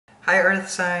Hi Earth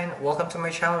sign, welcome to my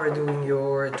channel. We're doing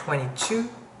your 22,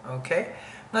 okay?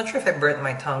 Not sure if I burnt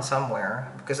my tongue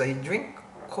somewhere because I drink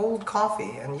cold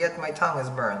coffee and yet my tongue is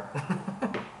burnt.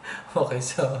 Okay,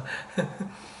 so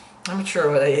I'm not sure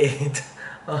what I ate.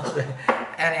 Okay,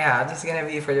 anyhow, this is gonna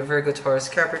be for the Virgo, Taurus,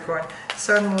 Capricorn,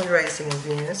 Sun, Moon, Rising, and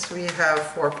Venus. We have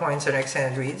 4 points on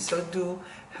extended read, so do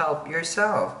help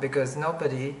yourself because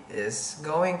nobody is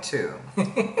going to.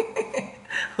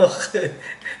 Okay,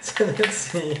 so let's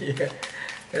see here.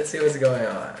 Let's see what's going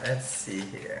on. Let's see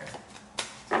here.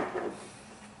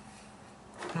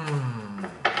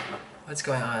 What's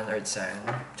going on, Earth sign?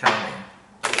 Tell me.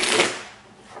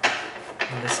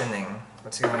 I'm listening.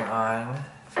 What's going on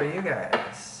for you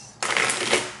guys?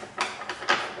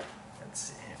 Let's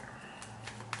see here.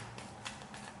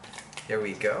 Here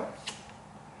we go.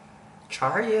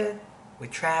 Chariot. We're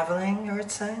traveling,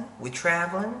 Earth sign. We're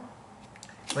traveling.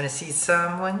 Want to see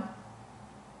someone?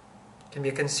 Can be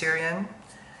a Cancerian.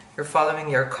 You're following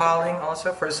your calling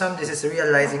also. For some, this is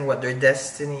realizing what their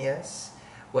destiny is,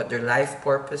 what their life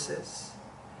purpose is,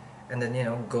 and then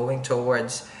going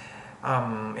towards,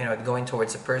 going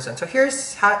towards a person. So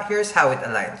here's how it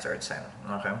aligns, Earth sign.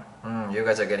 Okay, you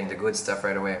guys are getting the good stuff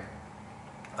right away.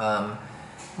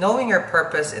 Knowing your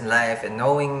purpose in life and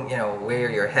knowing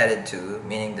where you're headed to,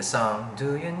 meaning the song.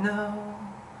 Do you know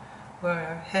where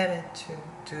you're headed to?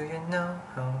 Do you know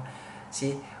how?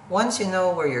 See, once you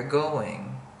know where you're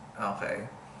going, okay,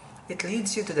 it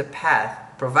leads you to the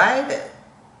path, provided,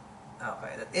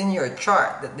 okay, that in your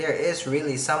chart, that there is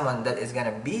really someone that is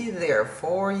gonna be there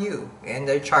for you in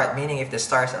their chart, meaning if the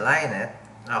stars align it,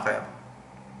 okay,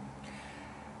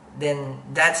 then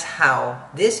that's how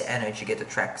this energy get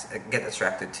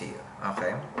attracted to you,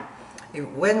 okay?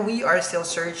 When we are still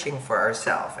searching for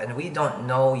ourselves and we don't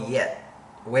know yet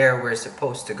where we're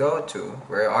supposed to go to,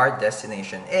 where our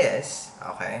destination is,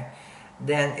 okay,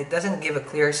 then it doesn't give a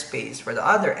clear space for the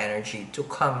other energy to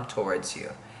come towards you.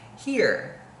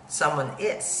 Here, someone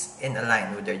is in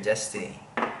line with their destiny.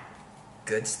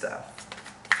 Good stuff.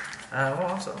 I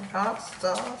want some hot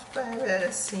stuff,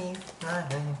 baby, see.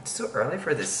 It's too early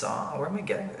for this song. Where am I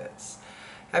getting this?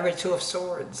 Have your Two of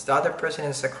Swords. The other person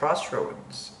is a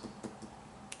crossroads.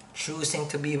 Choosing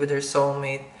to be with their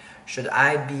soulmate. Should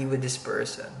I be with this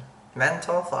person?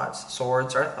 Mental thoughts.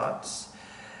 Swords are thoughts.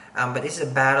 But it's a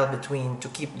battle to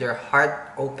keep their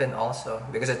heart open also.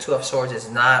 Because the Two of Swords is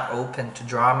not open to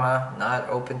drama, not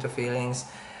open to feelings,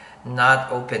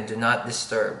 not open, do not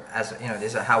disturb. As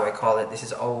this is how I call it. This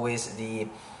is always the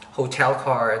hotel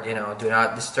card, do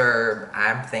not disturb,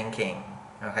 I'm thinking.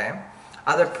 Okay?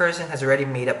 Other person has already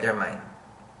made up their mind.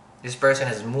 This person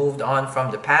has moved on from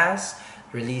the past,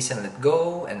 release and let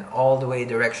go, and all the way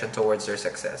direction towards their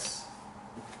success.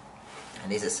 And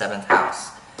this is 7th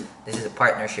house. This is a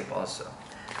partnership also.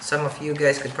 Some of you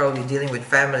guys could probably be dealing with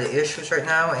family issues right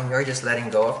now, and you're just letting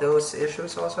go of those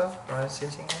issues also.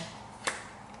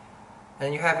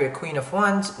 And you have your Queen of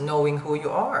Wands, knowing who you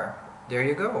are. There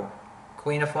you go.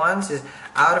 Queen of Wands is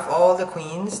out of all the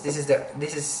queens. This is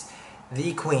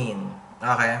the queen.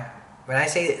 Okay. When I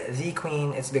say the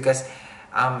queen, it's because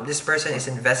this person is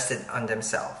invested on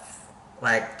themselves,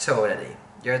 like totally.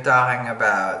 You're talking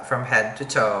about from head to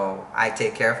toe. I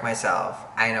take care of myself.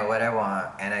 I know what I want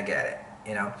and I get it,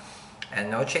 and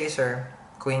no chaser.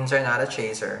 Queens are not a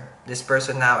chaser. This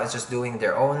person now is just doing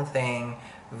their own thing,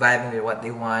 vibing with what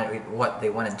they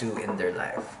want to do in their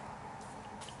life.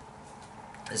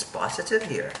 It's positive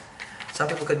here. Some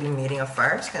people could be meeting a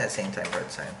fire sign at the same time,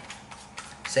 Earth sign.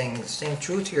 Staying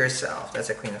true to yourself. That's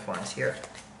a Queen of Wands here.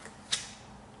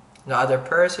 The other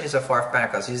person is a Four of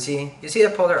Pentacles. You see the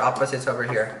polar opposites over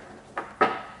here.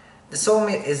 The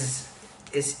soulmate is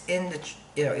in the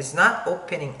it's not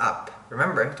opening up.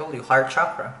 Remember, I told you heart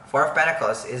chakra. Four of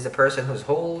Pentacles is the person who's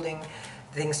holding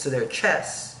things to their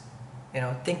chest,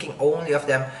 thinking only of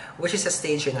them, which is a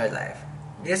stage in their life.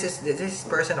 This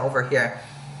person over here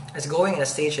is going in a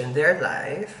stage in their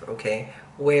life, okay,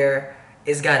 where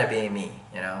it's gotta be me,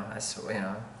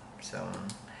 so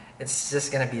it's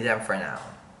just gonna be them for now.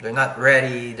 They're not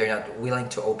ready, they're not willing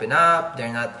to open up,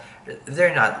 they're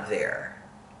not there.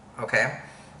 Okay?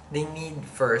 They need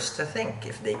first to think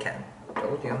if they can.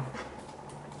 Told you.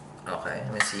 Okay,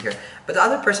 let me see here. But the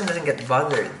other person doesn't get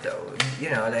bothered though.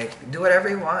 Like do whatever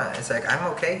you want. It's like I'm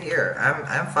okay here.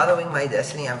 I'm following my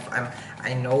destiny.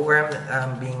 I know where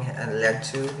I'm being led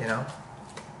to,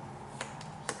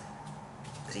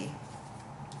 See?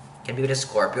 Can be with a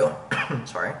Scorpio.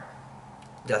 Sorry.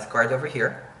 Death card over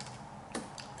here.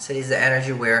 So this is the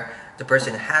energy where the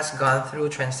person has gone through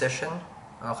transition,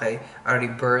 okay, a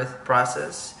rebirth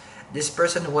process. This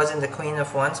person wasn't the Queen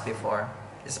of Wands before.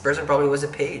 This person probably was a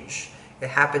page. It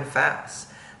happened fast.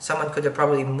 Someone could have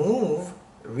probably moved,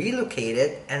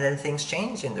 relocated, and then things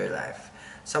changed in their life.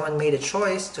 Someone made a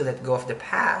choice to let go of the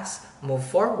past, move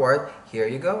forward. Here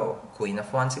you go, Queen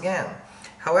of Wands again.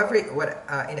 However,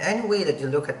 in any way that you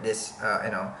look at this,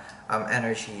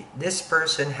 energy, this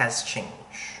person has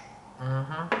changed.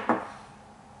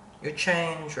 You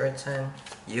change, right?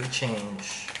 You've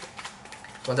changed.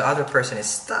 Well, the other person is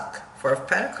stuck. Four of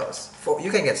Pentacles. You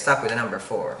can get stuck with the number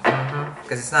 4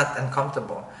 because it's not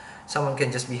uncomfortable. Someone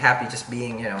can just be happy just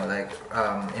being,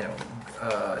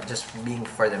 just being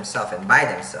for themselves and by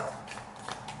themselves.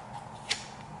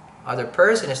 Other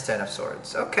person is Ten of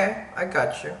Swords. Okay, I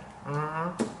got you.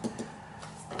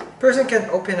 Person can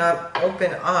open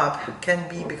up can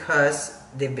be because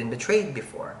they've been betrayed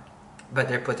before, but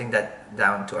they're putting that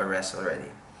down to a rest already.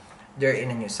 They're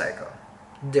in a new cycle.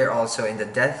 They're also in the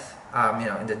death,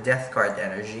 in the death card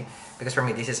energy, because for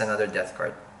me this is another death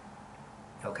card.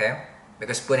 Okay,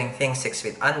 because putting things 6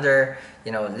 feet under,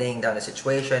 laying down the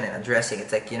situation and addressing,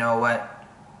 it's like, you know what,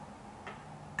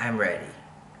 I'm ready.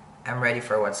 I'm ready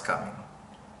for what's coming.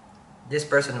 This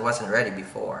person wasn't ready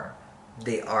before.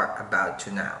 They are about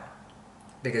to now.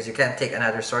 Because you can't take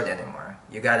another sword anymore.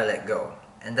 You gotta let go.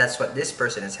 And that's what this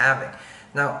person is having.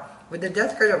 Now, with the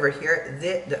death card over here,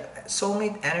 the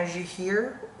soulmate energy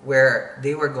here, where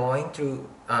they were going through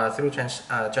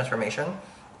transformation,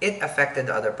 it affected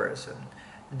the other person.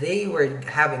 They were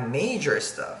having major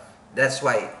stuff. That's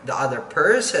why the other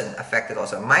person affected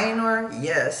also. Minor,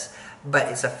 yes, but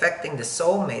it's affecting the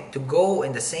soulmate to go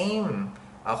in the same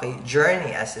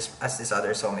journey as this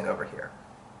other soulmate over here.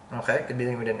 Okay, could be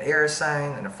dealing with an air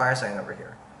sign and a fire sign over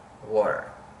here.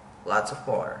 Water, lots of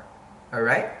water. All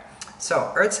right.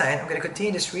 So earth sign, I'm going to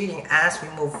continue this reading as we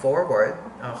move forward.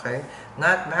 Okay,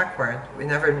 not backward. We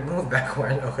never move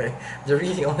backward. Okay, the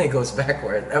reading only goes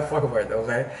backward, forward.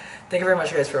 Okay. Thank you very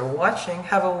much, guys, for watching.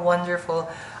 Have a wonderful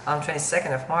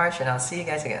 22nd of March, and I'll see you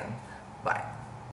guys again. Bye.